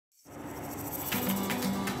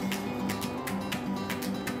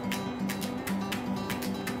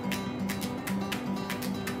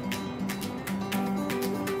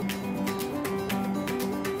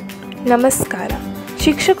ನಮಸ್ಕಾರ.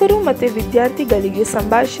 ಶಿಕ್ಷಕರು ಮತ್ತು ವಿದ್ಯಾರ್ಥಿಗಳಿಗೆ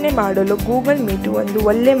ಸಂಭಾಷಣೆ ಮಾಡಲು ಗೂಗಲ್ ಮೀಟ್ ಒಂದು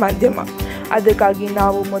ಒಳ್ಳೆಯ ಮಾಧ್ಯಮ. ಅದಕ್ಕಾಗಿ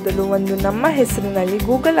ನಾವು ಮೊದಲು ನಮ್ಮ ಹೆಸರಿನಲ್ಲಿ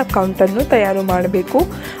ಗೂಗಲ್ ಅಕೌಂಟನ್ನು ತಯಾರು ಮಾಡಬೇಕು.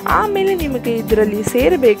 ಆಮೇಲೆ ನಿಮಗೆ ಇದರಲ್ಲಿ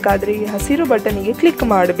ಸೇರಬೇಕಾದರೆ ಈ ಹಸಿರು ಬಟನಿಗೆ ಕ್ಲಿಕ್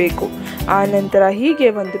ಮಾಡಬೇಕು. ಆನಂತರ ಹೀಗೆ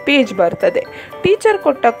ಒಂದು ಪೇಜ್ ಬರ್ತದೆ. ಟೀಚರ್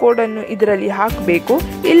ಕೊಟ್ಟ ಕೋಡನ್ನು ಇದರಲ್ಲಿ ಹಾಕಬೇಕು.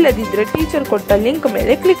 ಇಲ್ಲದಿದ್ದರೆ ಟೀಚರ್ ಕೊಟ್ಟ ಲಿಂಕ್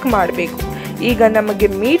ಮೇಲೆ ಕ್ಲಿಕ್ ಮಾಡಬೇಕು. ಈಗ ನಮಗೆ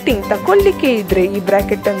ಮೀಟಿಂಗ್ ತಗೊಳ್ಳಿಕ್ಕೆ ಇದ್ದರೆ ಈ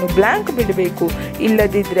ಬ್ರ್ಯಾಕೆಟನ್ನು ಬ್ಲ್ಯಾಂಕ್ ಬಿಡಬೇಕು.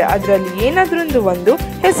 ಇಲ್ಲದಿದ್ದರೆ ಅದರಲ್ಲಿ ಏನಾದರೂ ಒಂದು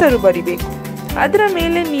ಹೆಸರು ಬರಿಬೇಕು. ಅದರ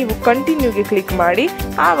ಮೇಲೆ ನೀವು ಕಂಟಿನ್ಯೂಗೆ ಕ್ಲಿಕ್ ಮಾಡಿ.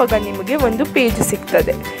 ಆವಾಗ ನಿಮಗೆ ಒಂದು ಪೇಜ್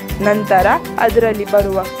ಸಿಗ್ತದೆ. ನಂತರ ಅದರಲ್ಲಿ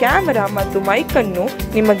ಬರುವ ಕ್ಯಾಮರಾ ಮತ್ತು ಮೈಕನ್ನು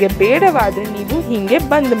ನಿಮಗೆ ಬೇಡವಾದರೆ ನೀವು ಹೀಗೆ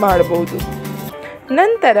ಬಂದ್ ಮಾಡಬಹುದು.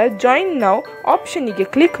 ನಂತರ ಜಾಯಿನ್ ನೌ ಆಪ್ಷನಿಗೆ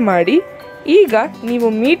ಕ್ಲಿಕ್ ಮಾಡಿ. ಈಗ ನೀವು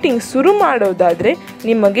ಮೀಟಿಂಗ್ ಶುರು ಮಾಡೋದಾದರೆ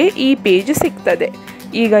ನಿಮಗೆ ಈ ಪೇಜ್ ಸಿಗ್ತದೆ.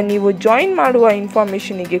 ಈಗ ನೀವು ಜಾಯಿನ್ ಮಾಡುವ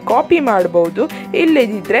ಇನ್ಫಾರ್ಮೇಷನಿಗೆ ಕಾಪಿ ಮಾಡಬಹುದು.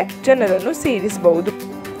 ಇಲ್ಲದಿದ್ದರೆ ಜನರನ್ನು ಸೇರಿಸಬಹುದು.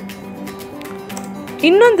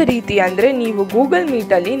 ಇನ್ನೊಂದು ರೀತಿ ಅಂದರೆ ನೀವು ಗೂಗಲ್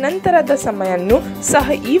ಮೀಟಲ್ಲಿ ನಂತರದ ಸಮಯವನ್ನು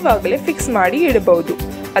ಸಹ ಈವಾಗಲೇ ಫಿಕ್ಸ್ ಮಾಡಿ ಇಡಬಹುದು.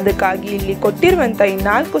 ಅದಕ್ಕಾಗಿ ಇಲ್ಲಿ ಕೊಟ್ಟಿರುವಂಥ ಈ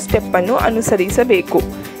 4 ಸ್ಟೆಪ್ಪನ್ನು ಅನುಸರಿಸಬೇಕು.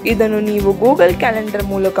 ಇದನ್ನು ನೀವು ಗೂಗಲ್ ಕ್ಯಾಲೆಂಡರ್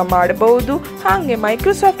ಮೂಲಕ ಮಾಡಬಹುದು. ಹಾಗೆ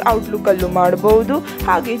ಮೈಕ್ರೋಸಾಫ್ಟ್ ಔಟ್ಲುಕ್ಕಲ್ಲೂ ಮಾಡಬಹುದು.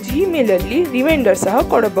 ಹಾಗೆ ಜಿಮೇಲಲ್ಲಿ ರಿಮೈಂಡರ್ ಸಹ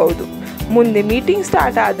ಕೊಡಬಹುದು. ಮುಂದೆ ಮೀಟಿಂಗ್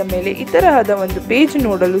ಸ್ಟಾರ್ಟ್ ಆದ ಮೇಲೆ ಈ ತರಹದ ಒಂದು ಪೇಜ್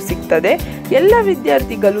ನೋಡಲು ಸಿಗ್ತದೆ. ಎಲ್ಲ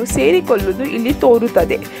ವಿದ್ಯಾರ್ಥಿಗಳು ಸೇರಿಕೊಳ್ಳುವುದು ಇಲ್ಲಿ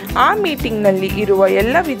ತೋರುತ್ತದೆ. ಆ ಮೀಟಿಂಗ್ನಲ್ಲಿ ಇರುವ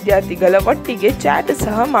ಎಲ್ಲ ವಿದ್ಯಾರ್ಥಿಗಳ ಒಟ್ಟಿಗೆ ಚಾಟ್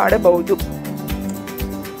ಸಹ ಮಾಡಬಹುದು.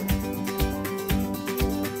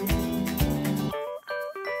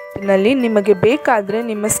 ನಲ್ಲಿ ನಿಮಗೆ ಬೇಕಾದರೆ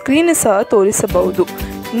ನಿಮ್ಮ ಸ್ಕ್ರೀನ್ ಸಹ ತೋರಿಸಬಹುದು.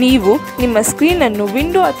 ನೀವು ನಿಮ್ಮ ಸ್ಕ್ರೀನನ್ನು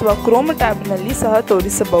ವಿಂಡೋ ಅಥವಾ ಕ್ರೋಮ್ ಟ್ಯಾಬ್ನಲ್ಲಿ ಸಹ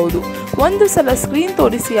ತೋರಿಸಬಹುದು. ಒಂದು ಸಲ ಸ್ಕ್ರೀನ್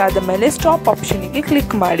ತೋರಿಸಿ ಆದ ಮೇಲೆ ಸ್ಟಾಪ್ ಆಪ್ಷನಿಗೆ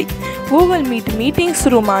ಕ್ಲಿಕ್ ಮಾಡಿ. ಗೂಗಲ್ ಮೀಟಿಂಗ್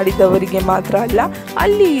ಶುರು ಮಾಡಿದವರಿಗೆ ಮಾತ್ರ ಅಲ್ಲ,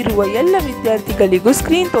 ಅಲ್ಲಿ ಇರುವ ಎಲ್ಲ ವಿದ್ಯಾರ್ಥಿಗಳಿಗೂ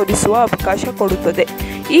ಸ್ಕ್ರೀನ್ ತೋರಿಸುವ ಅವಕಾಶ ಕೊಡುತ್ತದೆ.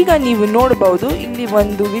 ಈಗ ನೀವು ನೋಡಬಹುದು, ಇಲ್ಲಿ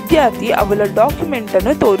ಒಂದು ವಿದ್ಯಾರ್ಥಿ ಅವಳ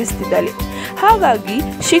ಡಾಕ್ಯುಮೆಂಟನ್ನು ತೋರಿಸ್ತಿದ್ದಾಳೆ. ಹಾಗಾಗಿ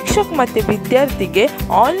ಶಿಕ್ಷಕ ಮತ್ತು ವಿದ್ಯಾರ್ಥಿಗೆ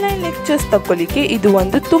ಆನ್ಲೈನ್ ಲೆಕ್ಚರ್ಸ್ ತಗೊಳ್ಳಿಕ್ಕೆ ಇದು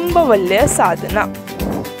ಒಂದು ತುಂಬ ಒಳ್ಳೆಯ ಸಾಧನ.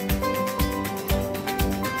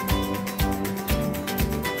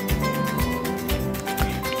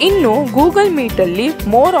 ಇನ್ನು ಗೂಗಲ್ ಮೀಟಲ್ಲಿ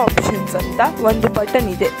ಮೋರ್ ಆಪ್ಷನ್ಸ್ ಅಂತ ಒಂದು ಬಟನ್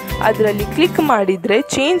ಇದೆ. ಅದರಲ್ಲಿ ಕ್ಲಿಕ್ ಮಾಡಿದರೆ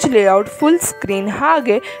ಚೇಂಜ್ ಲೇಔಟ್, ಫುಲ್ ಸ್ಕ್ರೀನ್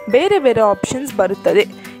ಹಾಗೆ ಬೇರೆ ಬೇರೆ ಆಪ್ಷನ್ಸ್ ಬರುತ್ತದೆ.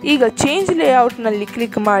 ಈಗ ಚೇಂಜ್ ಲೇಔಟ್ನಲ್ಲಿ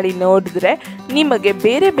ಕ್ಲಿಕ್ ಮಾಡಿ ನೋಡಿದ್ರೆ ನಿಮಗೆ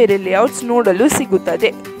ಬೇರೆ ಬೇರೆ ಲೇಔಟ್ಸ್ ನೋಡಲು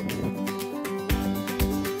ಸಿಗುತ್ತದೆ.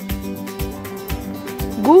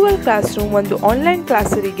 ಗೂಗಲ್ ಕ್ಲಾಸ್ ರೂಮ್ ಒಂದು ಆನ್ಲೈನ್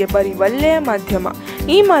ಕ್ಲಾಸರಿಗೆ ಬರೀ ಒಳ್ಳೆಯ ಮಾಧ್ಯಮ.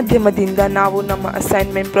 ಈ ಮಾಧ್ಯಮದಿಂದ ನಾವು ನಮ್ಮ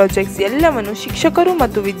ಅಸೈನ್ಮೆಂಟ್, ಪ್ರಾಜೆಕ್ಟ್ಸ್ ಎಲ್ಲವನ್ನು ಶಿಕ್ಷಕರು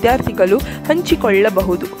ಮತ್ತು ವಿದ್ಯಾರ್ಥಿಗಳು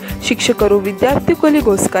ಹಂಚಿಕೊಳ್ಳಬಹುದು. ಶಿಕ್ಷಕರು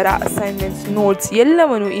ವಿದ್ಯಾರ್ಥಿಗಳಿಗೋಸ್ಕರ ಅಸೈನ್ಮೆಂಟ್ಸ್, ನೋಟ್ಸ್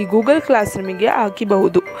ಎಲ್ಲವನ್ನು ಈ ಗೂಗಲ್ ಕ್ಲಾಸ್ ರೂಮಿಗೆ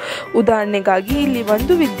ಹಾಕಬಹುದು. ಉದಾಹರಣೆಗಾಗಿ ಇಲ್ಲಿ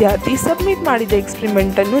ಒಂದು ವಿದ್ಯಾರ್ಥಿ ಸಬ್ಮಿಟ್ ಮಾಡಿದ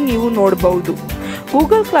ಎಕ್ಸ್ಪೆರಿಮೆಂಟನ್ನು ನೀವು ನೋಡಬಹುದು.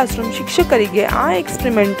 ಗೂಗಲ್ ಕ್ಲಾಸ್ ರೂಮ್ ಶಿಕ್ಷಕರಿಗೆ ಆ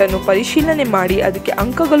ಎಕ್ಸ್ಪೆರಿಮೆಂಟನ್ನು ಪರಿಶೀಲನೆ ಮಾಡಿ ಅದಕ್ಕೆ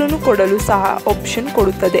ಅಂಕಗಳನ್ನು ಕೊಡಲು ಸಹ ಆಪ್ಷನ್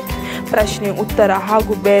ಕೊಡುತ್ತದೆ. ಪ್ರಶ್ನೆ, ಉತ್ತರ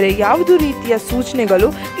ಹಾಗೂ ಬೇರೆ ಯಾವುದೇ ರೀತಿಯ ಸೂಚನೆಗಳು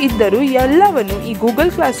ಇದ್ದರೂ ಎಲ್ಲವನ್ನು ಈ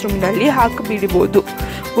ಗೂಗಲ್ ಕ್ಲಾಸ್ ರೂಮ್ನಲ್ಲಿ ಹಾಕಿಬಿಡಬಹುದು.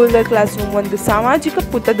 ಗೂಗಲ್ ಕ್ಲಾಸ್ ರೂಮ್ ಒಂದು ಸಾಮಾಜಿಕ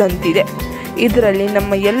ಪುಟದಂತಿದೆ. ಇದರಲ್ಲಿ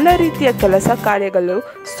ನಮ್ಮ ಎಲ್ಲ ರೀತಿಯ ಕೆಲಸ ಕಾರ್ಯಗಳು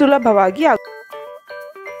ಸುಲಭವಾಗಿ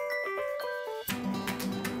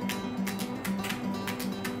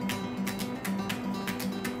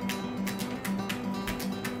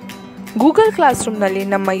ಗೂಗಲ್ ಕ್ಲಾಸ್ ರೂಮ್ನಲ್ಲಿ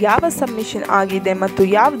ನಮ್ಮ ಯಾವ ಸಬ್ಮಿಷನ್ ಆಗಿದೆ ಮತ್ತು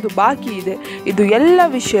ಯಾವುದು ಬಾಕಿ ಇದೆ ಇದು ಎಲ್ಲ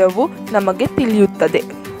ವಿಷಯವೂ ನಮಗೆ ತಿಳಿಯುತ್ತದೆ.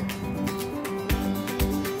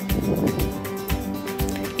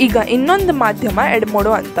 ಈಗ ಇನ್ನೊಂದು ಮಾಧ್ಯಮ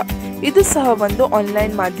ಎಡ್ಮೋಡೋ ಅಂತ. ಇದು ಸಹ ಒಂದು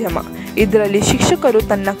ಆನ್ಲೈನ್ ಮಾಧ್ಯಮ. ಇದರಲ್ಲಿ ಶಿಕ್ಷಕರು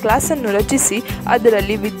ತನ್ನ ಕ್ಲಾಸನ್ನು ರಚಿಸಿ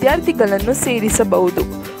ಅದರಲ್ಲಿ ವಿದ್ಯಾರ್ಥಿಗಳನ್ನು ಸೇರಿಸಬಹುದು.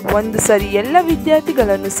 ಒಂದು ಸರಿ ಎಲ್ಲ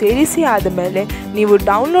ವಿದ್ಯಾರ್ಥಿಗಳನ್ನು ಸೇರಿಸಿ ಆದ ಮೇಲೆ ನೀವು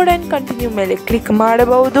ಡೌನ್ಲೋಡ್ ಆ್ಯಂಡ್ ಕಂಟಿನ್ಯೂ ಮೇಲೆ ಕ್ಲಿಕ್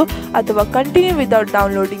ಮಾಡಬಹುದು ಅಥವಾ ಕಂಟಿನ್ಯೂ ವಿದೌಟ್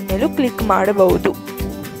ಡೌನ್ಲೋಡಿಂಗ್ ಮೇಲೂ ಕ್ಲಿಕ್ ಮಾಡಬಹುದು.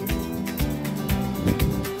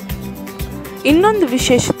 ಇನ್ನೊಂದು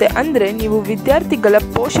ವಿಶೇಷತೆ ಅಂದರೆ ನೀವು ವಿದ್ಯಾರ್ಥಿಗಳ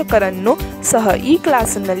ಪೋಷಕರನ್ನು ಸಹ ಈ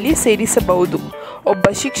ಕ್ಲಾಸಿನಲ್ಲಿ ಸೇರಿಸಬಹುದು. ಒಬ್ಬ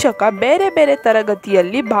ಶಿಕ್ಷಕ ಬೇರೆ ಬೇರೆ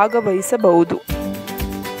ತರಗತಿಯಲ್ಲಿ ಭಾಗವಹಿಸಬಹುದು.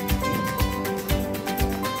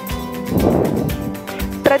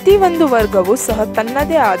 ಪ್ರತಿಯೊಂದು ವರ್ಗವು ಸಹ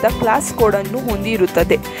ತನ್ನದೇ ಆದ ಕ್ಲಾಸ್ ಕೋಡನ್ನು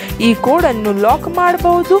ಹೊಂದಿರುತ್ತದೆ. ಈ ಕೋಡನ್ನು ಲಾಕ್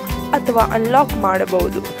ಮಾಡಬಹುದು ಅಥವಾ ಅನ್ಲಾಕ್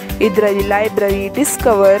ಮಾಡಬಹುದು. ಇದರಲ್ಲಿ ಲೈಬ್ರರಿ,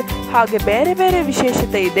 ಡಿಸ್ಕವರ್ ಹಾಗೆ ಬೇರೆ ಬೇರೆ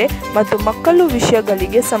ವಿಶೇಷತೆ ಇದೆ ಮತ್ತು ಮಕ್ಕಳು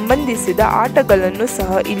ವಿಷಯಗಳಿಗೆ ಸಂಬಂಧಿಸಿದ ಆಟಗಳನ್ನು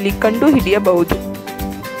ಸಹ ಇಲ್ಲಿ ಕಂಡುಹಿಡಿಯಬಹುದು.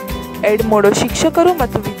 ಎಡ್ಮೋಡೋ ಶಿಕ್ಷಕರು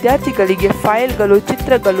ಮತ್ತು ವಿದ್ಯಾರ್ಥಿಗಳಿಗೆ ಫೈಲ್ಗಳು,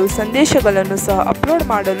 ಚಿತ್ರಗಳು, ಸಂದೇಶಗಳನ್ನು ಸಹ ಅಪ್ಲೋಡ್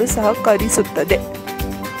ಮಾಡಲು ಸಹಕರಿಸುತ್ತದೆ.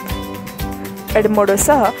 ಎಡ್ಮೋಡೋ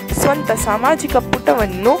ಸಹ ಸ್ವಂತ ಸಾಮಾಜಿಕ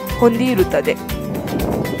ಪುಟವನ್ನು ಹೊಂದಿರುತ್ತದೆ.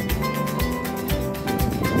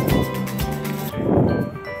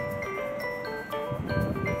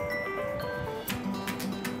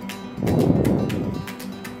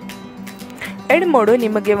 ಎಡ್ಮೋಡೋ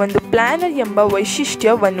ನಿಮಗೆ ಒಂದು ಪ್ಲಾನರ್ ಎಂಬ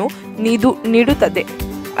ವೈಶಿಷ್ಟ್ಯವನ್ನು ನೀಡುತ್ತದೆ.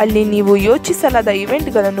 ಅಲ್ಲಿ ನೀವು ಯೋಚಿಸಲಾದ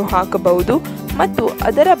ಇವೆಂಟ್ಗಳನ್ನು ಹಾಕಬಹುದು ಮತ್ತು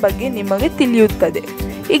ಅದರ ಬಗ್ಗೆ ನಿಮಗೆ ತಿಳಿಯುತ್ತದೆ.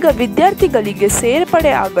 ಈಗ ವಿದ್ಯಾರ್ಥಿಗಳಿಗೆ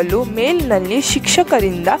ಸೇರ್ಪಡೆ ಆಗಲು ಮೇಲ್ನಲ್ಲಿ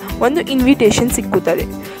ಶಿಕ್ಷಕರಿಂದ ಒಂದು ಇನ್ವಿಟೇಷನ್ ಸಿಕ್ಕುತ್ತದೆ.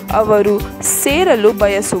 ಅವರು ಸೇರಲು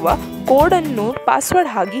ಬಯಸುವ ಕೋಡನ್ನು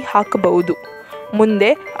ಪಾಸ್ವರ್ಡ್ ಆಗಿ ಹಾಕಬಹುದು.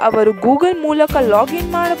 ಮುಂದೆ ಅವರು ಗೂಗಲ್ ಮೂಲಕ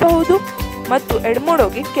ಲಾಗಿನ್ ಮಾಡಬಹುದು ಮತ್ತು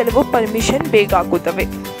ಎಡ್ಮೋಡೋಗೆ ಕೆಲವು ಪರ್ಮಿಷನ್ ಬೇಕಾಗುತ್ತವೆ.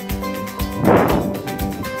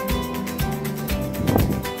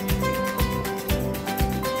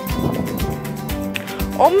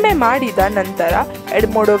 ಒಮ್ಮೆ ಮಾಡಿದ ನಂತರ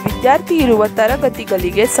ಎಡ್ಮೋಡೋ ವಿದ್ಯಾರ್ಥಿ ಇರುವ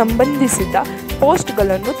ತರಗತಿಗಳಿಗೆ ಸಂಬಂಧಿಸಿದ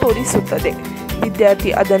ಪೋಸ್ಟ್ಗಳನ್ನು ತೋರಿಸುತ್ತದೆ.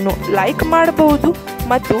 ವಿದ್ಯಾರ್ಥಿ ಅದನ್ನು ಲೈಕ್ ಮಾಡಬಹುದು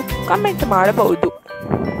ಮತ್ತು ಕಮೆಂಟ್ ಮಾಡಬಹುದು.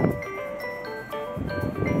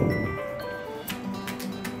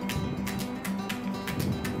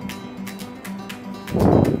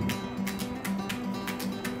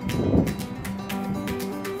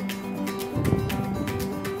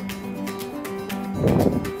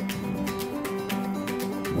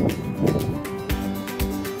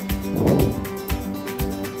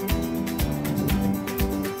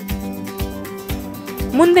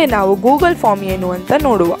 ಮುಂದೆ ನಾವು ಗೂಗಲ್ ಫಾರ್ಮ್ ಏನು ಅಂತ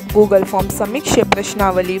ನೋಡುವ. ಗೂಗಲ್ ಫಾರ್ಮ್ ಸಮೀಕ್ಷೆ,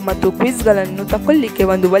 ಪ್ರಶ್ನಾವಳಿ ಮತ್ತು ಕ್ವಿಜ್ಗಳನ್ನು ತಗೊಳ್ಳಿಕ್ಕೆ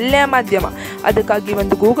ಒಂದು ಒಳ್ಳೆಯ ಮಾಧ್ಯಮ. ಅದಕ್ಕಾಗಿ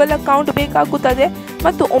ಒಂದು ಗೂಗಲ್ ಅಕೌಂಟ್ ಬೇಕಾಗುತ್ತದೆ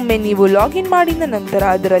ಮತ್ತು ಒಮ್ಮೆ ನೀವು ಲಾಗಿನ್ ಮಾಡಿದ ನಂತರ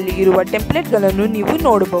ಅದರಲ್ಲಿ ಇರುವ ಟೆಂಪ್ಲೇಟ್ಗಳನ್ನು ನೀವು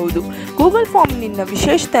ನೋಡಬಹುದು. ಗೂಗಲ್ ಫಾರ್ಮ್ನಿಂದ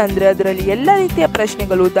ವಿಶೇಷತೆ ಅಂದರೆ ಅದರಲ್ಲಿ ಎಲ್ಲ ರೀತಿಯ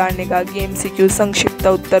ಪ್ರಶ್ನೆಗಳು, ಉದಾಹರಣೆಗಾಗಿ MCQ, ಸಂಕ್ಷಿಪ್ತ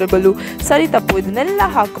ಉತ್ತರಗಳು, ಸರಿ ತಪ್ಪು ಇದನ್ನೆಲ್ಲ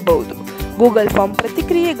ಹಾಕಬಹುದು. ಗೂಗಲ್ ಫಾರ್ಮ್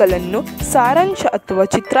ಪ್ರತಿಕ್ರಿಯೆಗಳನ್ನು ಸಾರಾಂಶ ಅಥವಾ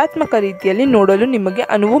ಚಿತ್ರಾತ್ಮಕ ರೀತಿಯಲ್ಲಿ ನೋಡಲು ನಿಮಗೆ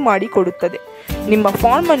ಅನುವು ಮಾಡಿಕೊಡುತ್ತದೆ. ನಿಮ್ಮ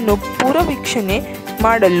ಫಾರ್ಮನ್ನು ಪೂರ್ವವೀಕ್ಷಣೆ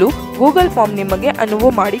ಮಾಡಲು ಗೂಗಲ್ ಫಾರ್ಮ್ ನಿಮಗೆ ಅನುವು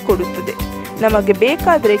ಮಾಡಿಕೊಡುತ್ತದೆ. ನಮಗೆ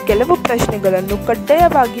ಬೇಕಾದರೆ ಕೆಲವು ಪ್ರಶ್ನೆಗಳನ್ನು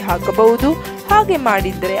ಕಡ್ಡಾಯವಾಗಿ ಹಾಕಬಹುದು. ಹಾಗೆ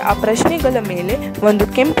ಮಾಡಿದರೆ ಆ ಪ್ರಶ್ನೆಗಳ ಮೇಲೆ ಒಂದು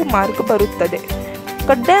ಕೆಂಪು ಮಾರ್ಕ್ ಬರುತ್ತದೆ.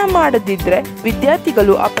 ಕಡ್ಡಾಯ ಮಾಡದಿದ್ದರೆ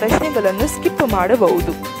ವಿದ್ಯಾರ್ಥಿಗಳು ಆ ಪ್ರಶ್ನೆಗಳನ್ನು ಸ್ಕಿಪ್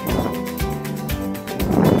ಮಾಡಬಹುದು.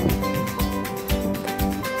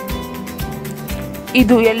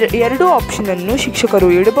 ಇದು ಎರಡು ಆಪ್ಷನನ್ನು ಶಿಕ್ಷಕರು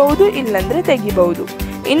ಇಡಬಹುದು, ಇಲ್ಲಂದರೆ ತೆಗಿಬಹುದು.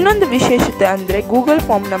 ಇನ್ನೊಂದು ವಿಶೇಷತೆ ಅಂದರೆ ಗೂಗಲ್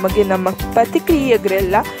ಫಾರ್ಮ್ ನಮಗೆ ನಮ್ಮ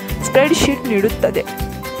ಪ್ರತಿಕ್ರಿಯೆಗೆಲ್ಲ ಸ್ಪ್ರೆಡ್ಶೀಟ್ ನೀಡುತ್ತದೆ.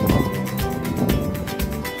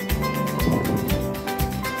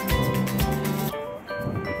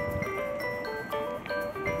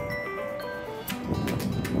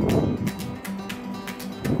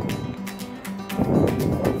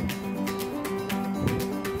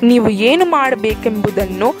 ನೀವು ಏನು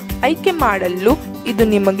ಮಾಡಬೇಕೆಂಬುದನ್ನು ಆಯ್ಕೆ ಮಾಡಲು ಇದು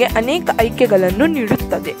ನಿಮಗೆ ಅನೇಕ ಆಯ್ಕೆಗಳನ್ನು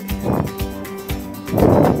ನೀಡುತ್ತದೆ.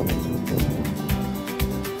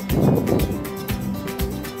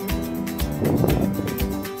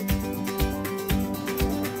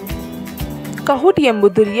 ಕಹೂಟ್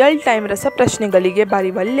ಎಂಬುದು ರಿಯಲ್ ಟೈಮ್ ರಸಪ್ರಶ್ನೆಗಳಿಗೆ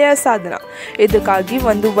ಭಾರಿ ಒಳ್ಳೆಯ ಸಾಧನ. ಇದಕ್ಕಾಗಿ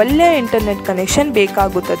ಒಂದು ಒಳ್ಳೆಯ ಇಂಟರ್ನೆಟ್ ಕನೆಕ್ಷನ್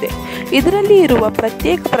ಬೇಕಾಗುತ್ತದೆ. ಇದರಲ್ಲಿ ಇರುವ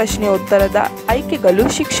ಪ್ರತ್ಯೇಕ ಪ್ರಶ್ನೆ ಉತ್ತರದ ಆಯ್ಕೆಗಳು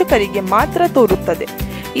ಶಿಕ್ಷಕರಿಗೆ ಮಾತ್ರ ತೋರುತ್ತದೆ.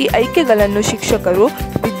 ಈ ಆಯ್ಕೆಗಳನ್ನು ಶಿಕ್ಷಕರು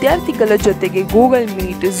ವಿದ್ಯಾರ್ಥಿಗಳ ಜೊತೆಗೆ ಗೂಗಲ್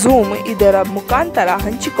ಮೀಟ್, ಝೂಮ್ ಇದರ ಮುಖಾಂತರ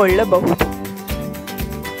ಹಂಚಿಕೊಳ್ಳಬಹುದು.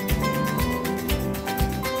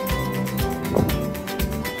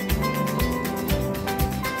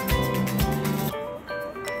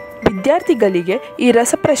 ವಿದ್ಯಾರ್ಥಿಗಳಿಗೆ ಈ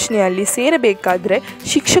ರಸಪ್ರಶ್ನೆಯಲ್ಲಿ ಸೇರಬೇಕಾದರೆ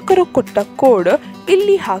ಶಿಕ್ಷಕರು ಕೊಟ್ಟ ಕೋಡ್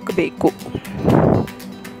ಇಲ್ಲಿ ಹಾಕಬೇಕು.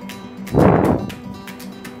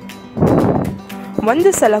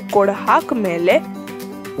 ಒಂದು ಸಲ ಕೋಡ್ ಹಾಕ ಮೇಲೆ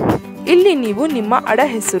ಇಲ್ಲಿ ನೀವು ನಿಮ್ಮ ಅಡ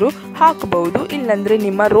ಹೆಸರು ಹಾಕಬಹುದು, ಇಲ್ಲಂದ್ರೆ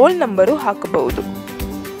ನಿಮ್ಮ ರೋಲ್ ನಂಬರು ಹಾಕಬಹುದು.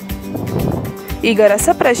 ಈಗ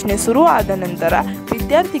ರಸಪ್ರಶ್ನೆ ಶುರು ಆದ ನಂತರ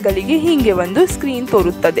ವಿದ್ಯಾರ್ಥಿಗಳಿಗೆ ಹೀಗೆ ಒಂದು ಸ್ಕ್ರೀನ್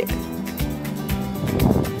ತೋರುತ್ತದೆ.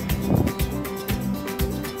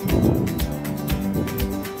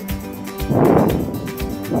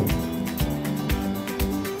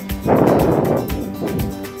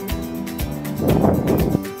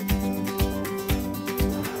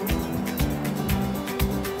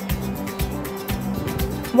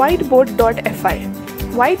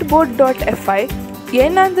 whiteboard.fi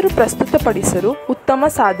ಏನಾದರೂ ಪ್ರಸ್ತುತಪಡಿಸಲು ಉತ್ತಮ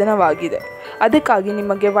ಸಾಧನವಾಗಿದೆ. ಅದಕ್ಕಾಗಿ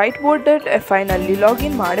ನಿಮಗೆ whiteboard.fi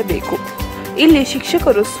ಲಾಗಿನ್ ಮಾಡಬೇಕು. ಇಲ್ಲಿ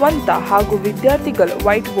ಶಿಕ್ಷಕರು ಸ್ವಂತ ಹಾಗೂ ವಿದ್ಯಾರ್ಥಿಗಳ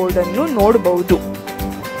ವೈಟ್ ಬೋರ್ಡ್ ಅನ್ನು ನೋಡಬಹುದು.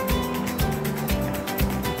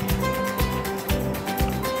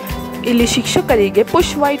 ಇಲ್ಲಿ ಶಿಕ್ಷಕರಿಗೆ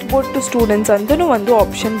push white board to students ಅಂತಲೂ ಒಂದು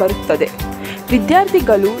ಆಪ್ಷನ್ ಬರುತ್ತದೆ.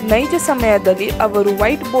 ವಿದ್ಯಾರ್ಥಿಗಳು ನೈಜ ಸಮಯದಲ್ಲಿ ಅವರು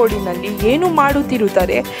ವೈಟ್ ಬೋರ್ಡಿನಲ್ಲಿ ಏನು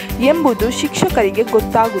ಮಾಡುತ್ತಿರುತ್ತಾರೆ ಎಂಬುದು ಶಿಕ್ಷಕರಿಗೆ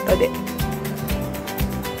ಗೊತ್ತಾಗುತ್ತದೆ.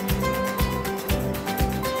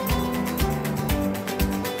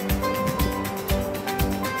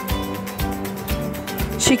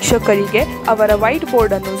 ಶಿಕ್ಷಕರಿಗೆ ಅವರ ವೈಟ್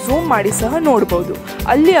ಬೋರ್ಡ್ ಅನ್ನು ಝೂಮ್ ಮಾಡಿ ಸಹ ನೋಡಬಹುದು.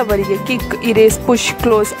 ಅಲ್ಲಿ ಅವರಿಗೆ ಕಿಕ್, ಇರೇಸ್, ಪುಷ್,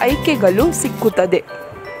 ಕ್ಲೋಸ್ ಆಯ್ಕೆಗಳು ಸಿಕ್ಕುತ್ತದೆ.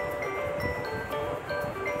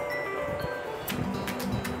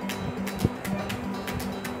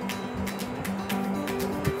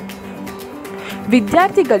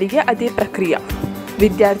 ವಿದ್ಯಾರ್ಥಿಗಳಿಗೆ ಅದೇ ಪ್ರಕ್ರಿಯೆ.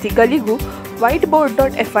 ವಿದ್ಯಾರ್ಥಿಗಳಿಗೂ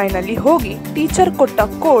whiteboard.fi ಹೋಗಿ ಟೀಚರ್ ಕೊಟ್ಟ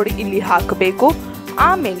ಕೋಡ್ ಇಲ್ಲಿ ಹಾಕಬೇಕು.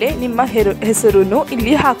 ಆಮೇಲೆ ನಿಮ್ಮ ಹೆಸರನ್ನು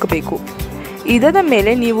ಇಲ್ಲಿ ಹಾಕಬೇಕು. ಇದರ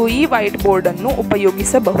ಮೇಲೆ ನೀವು ಈ ವೈಟ್ ಬೋರ್ಡನ್ನು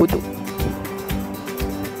ಉಪಯೋಗಿಸಬಹುದು.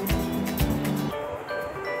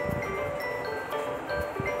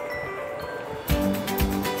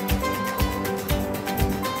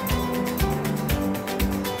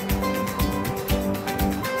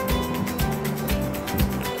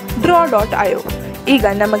 draw.io ಈಗ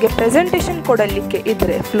ನಮಗೆ ಪ್ರೆಸೆಂಟೇಷನ್ ಕೊಡಲಿಕ್ಕೆ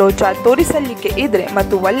ಇದ್ರೆ, ಫ್ಲೋ ಚಾರ್ಟ್ ತೋರಿಸಲಿಕ್ಕೆ ಇದ್ರೆ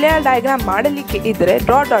ಮತ್ತು ಒಳ್ಳೆಯ ಡಯಾಗ್ರಾಮ್ ಮಾಡಲಿಕ್ಕೆ ಇದ್ರೆ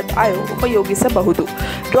draw.io ಉಪಯೋಗಿಸಬಹುದು.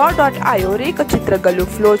 draw.io ರೇಖಾಚಿತ್ರಗಳು,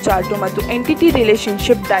 ಫ್ಲೋ ಚಾರ್ಟ್ ಮತ್ತು ಎಂಟಿಟಿ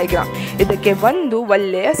ರಿಲೇಶನ್ಶಿಪ್ ಡಯಾಗ್ರಾಮ್ ಇದಕ್ಕೆ ಒಂದು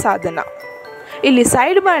ಒಳ್ಳೆಯ ಸಾಧನ. ಇಲ್ಲಿ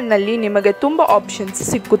ಸೈಡ್ ಬಾರ್ನಲ್ಲಿ ನಿಮಗೆ ತುಂಬ ಆಪ್ಷನ್ಸ್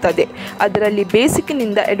ಸಿಕ್ಕುತ್ತದೆ. ಅದರಲ್ಲಿ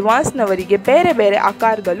ಬೇಸಿಕ್ನಿಂದ ಅಡ್ವಾನ್ಸ್ನವರೆಗೆ ಬೇರೆ ಬೇರೆ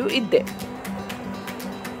ಆಕಾರಗಳು ಇದೆ.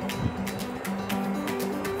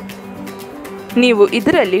 ನೀವು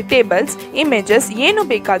ಇದರಲ್ಲಿ ಟೇಬಲ್ಸ್, ಇಮೇಜಸ್ ಏನು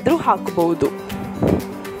ಬೇಕಾದರೂ ಹಾಕಬಹುದು.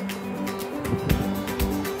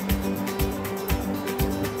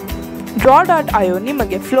 draw.io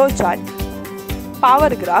ನಿಮಗೆ ಫ್ಲೋ ಚಾರ್ಟ್,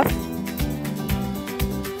 ಪವರ್ ಗ್ರಾಫ್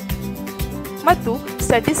ಮತ್ತು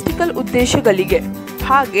ಸ್ಟ್ಯಾಟಿಸ್ಟಿಕಲ್ ಉದ್ದೇಶಗಳಿಗೆ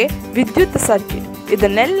ಹಾಗೆ ವಿದ್ಯುತ್ ಸರ್ಕ್ಯೂಟ್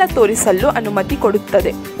ಇದನ್ನೆಲ್ಲ ತೋರಿಸಲು ಅನುಮತಿ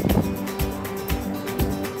ಕೊಡುತ್ತದೆ.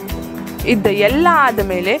 ಇದ್ದ ಎಲ್ಲ ಆದ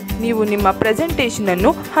ಮೇಲೆ ನೀವು ನಿಮ್ಮ ಪ್ರೆಸೆಂಟೇಷನ್ ಅನ್ನು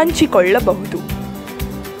ಹಂಚಿಕೊಳ್ಳಬಹುದು.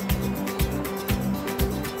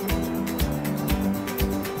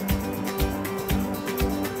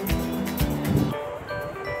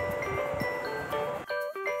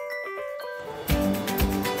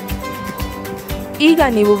 ಈಗ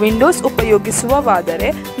ನೀವು ವಿಂಡೋಸ್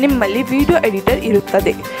ಉಪಯೋಗಿಸುವವಾದರೆ ನಿಮ್ಮಲ್ಲಿ ವಿಡಿಯೋ ಎಡಿಟರ್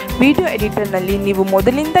ಇರುತ್ತದೆ. ವಿಡಿಯೋ ಎಡಿಟರ್ನಲ್ಲಿ ನೀವು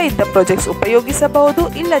ಮೊದಲಿಂದ ಇದ್ದ ಪ್ರಾಜೆಕ್ಟ್ಸ್ ಉಪಯೋಗಿಸಬಹುದು,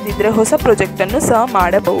 ಇಲ್ಲದಿದ್ದರೆ ಹೊಸ ಪ್ರಾಜೆಕ್ಟನ್ನು ಸಹ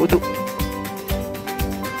ಮಾಡಬಹುದು.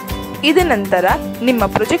 ಇದ ನಂತರ ನಿಮ್ಮ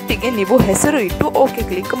ಪ್ರಾಜೆಕ್ಟಿಗೆ ನೀವು ಹೆಸರು ಇಟ್ಟು ಓಕೆ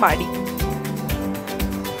ಕ್ಲಿಕ್ ಮಾಡಿ.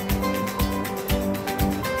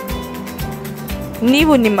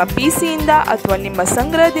 ನೀವು ನಿಮ್ಮ ಪಿಸಿಯಿಂದ ಅಥವಾ ನಿಮ್ಮ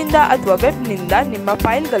ಸಂಗ್ರಹದಿಂದ ಅಥವಾ ವೆಬ್ನಿಂದ ನಿಮ್ಮ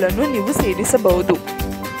ಫೈಲ್ಗಳನ್ನು ನೀವು ಸೇರಿಸಬಹುದು.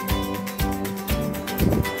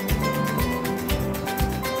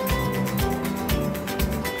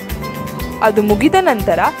 ಅದು ಮುಗಿದ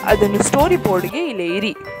ನಂತರ ಅದನ್ನು ಸ್ಟೋರಿ ಬೋರ್ಡ್ಗೆ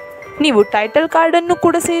ಎಳೆಯಿರಿ. ನೀವು ಟೈಟಲ್ ಕಾರ್ಡನ್ನು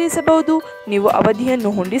ಕೂಡ ಸೇರಿಸಬಹುದು, ನೀವು ಅವಧಿಯನ್ನು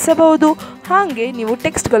ಹೊಂದಿಸಬಹುದು, ಹಾಗೆ ನೀವು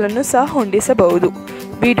ಟೆಕ್ಸ್ಟ್ಗಳನ್ನು ಸಹ ಹೊಂದಿಸಬಹುದು.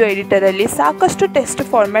 ವಿಡಿಯೋ ಎಡಿಟರಲ್ಲಿ ಸಾಕಷ್ಟು ಟೆಕ್ಸ್ಟ್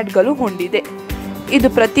ಫಾರ್ಮ್ಯಾಟ್ಗಳು ಹೊಂದಿದೆ. ಇದು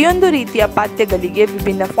ಪ್ರತಿಯೊಂದು ರೀತಿಯ ಪಾಠ್ಯಗಳಿಗೆ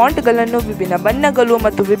ವಿಭಿನ್ನ ಫಾಂಟ್ಗಳನ್ನು, ವಿಭಿನ್ನ ಬಣ್ಣಗಳು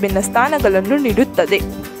ಮತ್ತು ವಿಭಿನ್ನ ಸ್ಥಾನಗಳನ್ನು ನೀಡುತ್ತದೆ.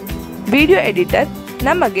 ವಿಡಿಯೋ ಎಡಿಟರ್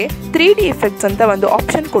ನಮಗೆ 3D ಎಫೆಕ್ಟ್ಸ್ ಅಂತ ಒಂದು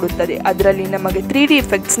ಆಪ್ಷನ್ ಕೊಡುತ್ತದೆ. ಅದರಲ್ಲಿ ನಮಗೆ 3D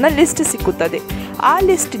ಎಫೆಕ್ಟ್ಸ್ನ ಲಿಸ್ಟ್ ಸಿಕ್ಕುತ್ತದೆ. ಆ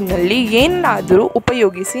ಲಿಸ್ಟಿನಲ್ಲಿ ಏನಾದರೂ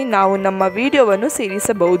ಉಪಯೋಗಿಸಿ ನಾವು ನಮ್ಮ ವಿಡಿಯೋವನ್ನು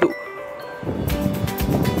ಸೇರಿಸಬಹುದು.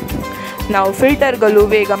 ನಾವು ಫಿಲ್ಟರ್ಗಳು,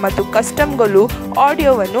 ವೇಗ ಮತ್ತು ಕಸ್ಟಮ್ಗಳು,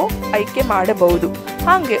 ಆಡಿಯೋವನ್ನು ಆಯ್ಕೆ ಮಾಡಬಹುದು.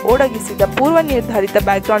 ಹಾಗೆ ಒದಗಿಸಿದ ಪೂರ್ವ ನಿರ್ಧಾರಿತ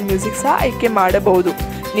ಬ್ಯಾಕ್ಗ್ರೌಂಡ್ ಮ್ಯೂಸಿಕ್ ಸಹ ಆಯ್ಕೆ ಮಾಡಬಹುದು.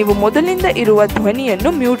 ನೀವು ಮೊದಲಿಂದ ಇರುವ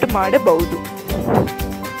ಧ್ವನಿಯನ್ನು ಮ್ಯೂಟ್ ಮಾಡಬಹುದು.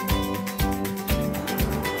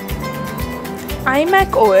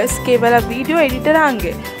 iMacOS ಕೇವಲ ವಿಡಿಯೋ ಎಡಿಟರ್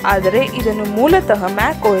ಹಂಗೆ, ಆದರೆ ಇದನ್ನು ಮೂಲತಃ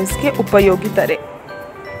MacOSಗೆ ಉಪಯೋಗಿತಾರೆ.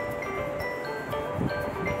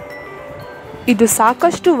 ಇದು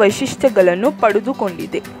ಸಾಕಷ್ಟು ವೈಶಿಷ್ಟ್ಯಗಳನ್ನು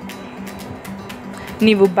ಪಡೆದುಕೊಂಡಿದೆ.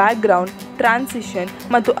 ನೀವು ಬ್ಯಾಕ್ಗ್ರೌಂಡ್, ಟ್ರಾನ್ಸಿಷನ್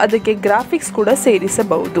ಮತ್ತು ಅದಕ್ಕೆ ಗ್ರಾಫಿಕ್ಸ್ ಕೂಡ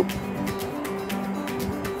ಸೇರಿಸಬಹುದು.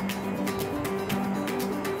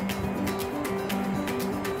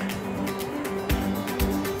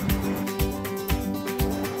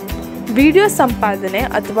 ವಿಡಿಯೋ ಸಂಪಾದನೆ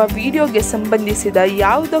ಅಥವಾ ವಿಡಿಯೋಗೆ ಸಂಬಂಧಿಸಿದ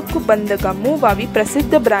ಯಾವುದಕ್ಕೂ ಬಂದಾಗ ಮೂವಾವಿ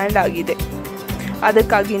ಪ್ರಸಿದ್ಧ ಬ್ರ್ಯಾಂಡ್ ಆಗಿದೆ.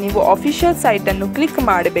 ಅದಕ್ಕಾಗಿ ನೀವು ಅಫಿಷಿಯಲ್ ಸೈಟನ್ನು ಕ್ಲಿಕ್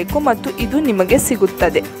ಮಾಡಬೇಕು ಮತ್ತು ಇದು ನಿಮಗೆ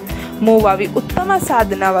ಸಿಗುತ್ತದೆ. ಮೂವಾವಿ ಉತ್ತಮ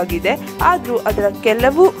ಸಾಧನವಾಗಿದೆ, ಆದರೂ ಅದರ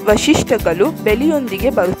ಕೆಲವು ವೈಶಿಷ್ಟ್ಯಗಳು ಬೆಲೆಯೊಂದಿಗೆ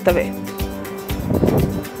ಬರುತ್ತವೆ.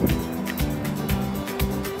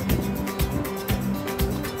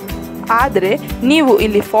 ಆದರೆ ನೀವು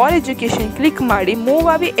ಇಲ್ಲಿ ಫಾರ್ ಎಜುಕೇಷನ್ ಕ್ಲಿಕ್ ಮಾಡಿ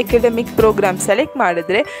ಮೂವಾವಿ ಅಕಾಡೆಮಿಕ್ ಪ್ರೋಗ್ರಾಮ್ ಸೆಲೆಕ್ಟ್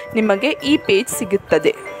ಮಾಡಿದ್ರೆ ನಿಮಗೆ ಈ ಪೇಜ್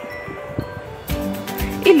ಸಿಗುತ್ತದೆ.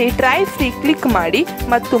 ಇಲ್ಲಿ ಟ್ರೈ ಫ್ರೀ ಕ್ಲಿಕ್ ಮಾಡಿ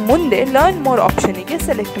ಮತ್ತು ಮುಂದೆ ಲರ್ನ್ ಮೋರ್ ಆಪ್ಷನ್ಗೆ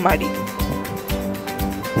ಸೆಲೆಕ್ಟ್ ಮಾಡಿ.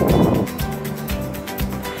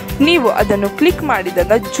 ನೀವು ಅದನ್ನು ಕ್ಲಿಕ್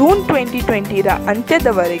ಮಾಡಿದಾಗ ಜೂನ್ 2020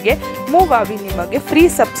 ಅಂತ್ಯದವರೆಗೆ ಮೂವಾವಿ ನಿಮಗೆ ಫ್ರೀ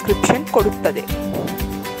ಸಬ್ಸ್ಕ್ರಿಪ್ಷನ್ ಕೊಡುತ್ತದೆ.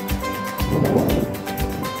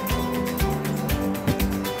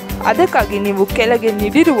 ಅದಕ್ಕಾಗಿ ನೀವು ಕೆಳಗೆ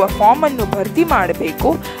ನೀಡಿರುವ ಫಾರ್ಮ್ ಅನ್ನು ಭರ್ತಿ ಮಾಡಬೇಕು.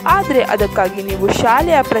 ಆದರೆ ಅದಕ್ಕಾಗಿ ನೀವು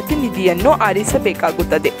ಶಾಲೆಯ ಪ್ರತಿನಿಧಿಯನ್ನು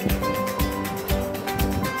ಆರಿಸಬೇಕಾಗುತ್ತದೆ.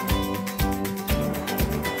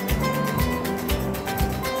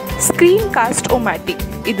 ಸ್ಕ್ರೀನ್ ಕಾಸ್ಟ್ ಒಮ್ಯಾಟಿಕ್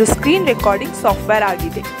ಇದು ಸ್ಕ್ರೀನ್ ರೆಕಾರ್ಡಿಂಗ್ ಸಾಫ್ಟ್ವೇರ್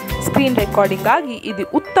ಆಗಿದೆ. ಸ್ಕ್ರೀನ್ ರೆಕಾರ್ಡಿಂಗ್ ಆಗಿ ಇದು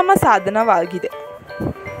ಉತ್ತಮ ಸಾಧನವಾಗಿದೆ.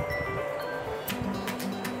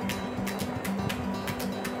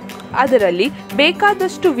 ಅದರಲ್ಲಿ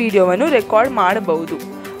ಬೇಕಾದಷ್ಟು ವಿಡಿಯೋವನ್ನು ರೆಕಾರ್ಡ್ ಮಾಡಬಹುದು.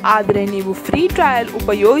 ಆದರೆ ನೀವು ಫ್ರೀ ಟ್ರಯಲ್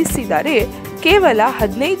ಉಪಯೋಗಿಸಿದರೆ ಕೇವಲ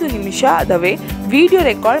 15 ನಿಮಿಷದವೇ ವಿಡಿಯೋ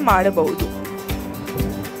ರೆಕಾರ್ಡ್ ಮಾಡಬಹುದು.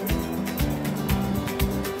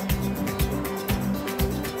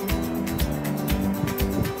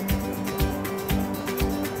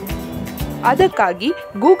 ಅದಕ್ಕಾಗಿ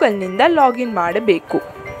ಗೂಗಲ್ನಿಂದ ಲಾಗಿನ್ ಮಾಡಬೇಕು.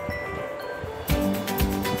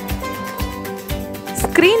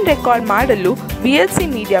 ಸ್ಕ್ರೀನ್ ರೆಕಾರ್ಡ್ ಮಾಡಲು VLC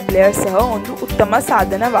ಮೀಡಿಯಾ ಪ್ಲೇಯರ್ ಸಹ ಒಂದು ಉತ್ತಮ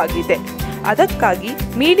ಸಾಧನವಾಗಿದೆ. ಅದಕ್ಕಾಗಿ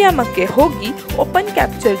ಮೀಡಿಯಾಮಕ್ಕೆ ಹೋಗಿ ಓಪನ್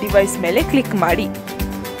ಕ್ಯಾಪ್ಚರ್ ಡಿವೈಸ್ ಮೇಲೆ ಕ್ಲಿಕ್ ಮಾಡಿ.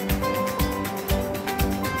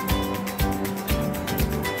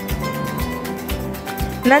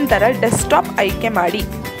 ನಂತರ ಡೆಸ್ಕ್ಟಾಪ್ ಆಯ್ಕೆ ಮಾಡಿ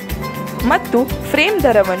ಮತ್ತು ಫ್ರೇಮ್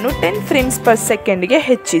ದರವನ್ನು 10 ಫ್ರೇಮ್ಸ್ ಪರ್ ಸೆಕೆಂಡ್ಗೆ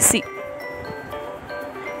ಹೆಚ್ಚಿಸಿ.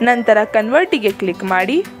 ನಂತರ ಕನ್ವರ್ಟಿಗೆ ಕ್ಲಿಕ್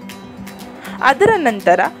ಮಾಡಿ. ಅದರ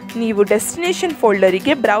ನಂತರ ನೀವು ಡೆಸ್ಟಿನೇಷನ್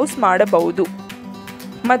ಫೋಲ್ಡರಿಗೆ ಬ್ರೌಸ್ ಮಾಡಬಹುದು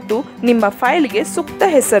ಮತ್ತು ನಿಮ್ಮ ಫೈಲ್ಗೆ ಸೂಕ್ತ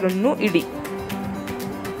ಹೆಸರನ್ನು ಇಡಿ.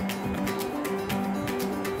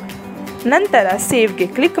 ನಂತರ ಸೇವ್ಗೆ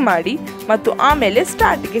ಕ್ಲಿಕ್ ಮಾಡಿ ಮತ್ತು ಆಮೇಲೆ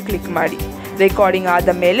ಸ್ಟಾರ್ಟ್ಗೆ ಕ್ಲಿಕ್ ಮಾಡಿ. ರೆಕಾರ್ಡಿಂಗ್ ಆದ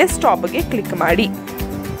ಮೇಲೆ ಸ್ಟಾಪ್ಗೆ ಕ್ಲಿಕ್ ಮಾಡಿ.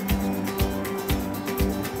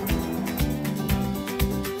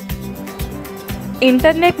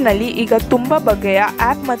 ಇಂಟರ್ನೆಟ್ನಲ್ಲಿ ಈಗ ತುಂಬ ಬಗೆಯ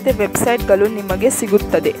ಆ್ಯಪ್ ಮತ್ತು ವೆಬ್ಸೈಟ್ಗಳು ನಿಮಗೆ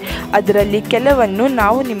ಸಿಗುತ್ತದೆ. ಅದರಲ್ಲಿ ಕೆಲವನ್ನು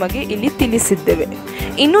ನಾವು ನಿಮಗೆ ಇಲ್ಲಿ ತಿಳಿಸಿದ್ದೇವೆ.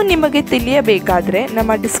 ಇನ್ನು ನಿಮಗೆ ತಿಳಿಯಬೇಕಾದರೆ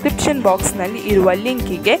ನಮ್ಮ ಡಿಸ್ಕ್ರಿಪ್ಷನ್ ಬಾಕ್ಸ್ನಲ್ಲಿ ಇರುವ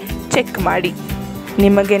ಲಿಂಕಿಗೆ ಚೆಕ್ ಮಾಡಿ.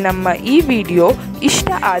 ನಿಮಗೆ ನಮ್ಮ ಈ ವಿಡಿಯೋ ಇಷ್ಟ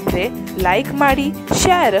ಆದರೆ ಲೈಕ್ ಮಾಡಿ,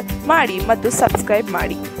 ಶೇರ್ ಮಾಡಿ ಮತ್ತು ಸಬ್ಸ್ಕ್ರೈಬ್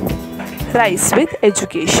ಮಾಡಿ. Rice with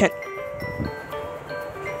education.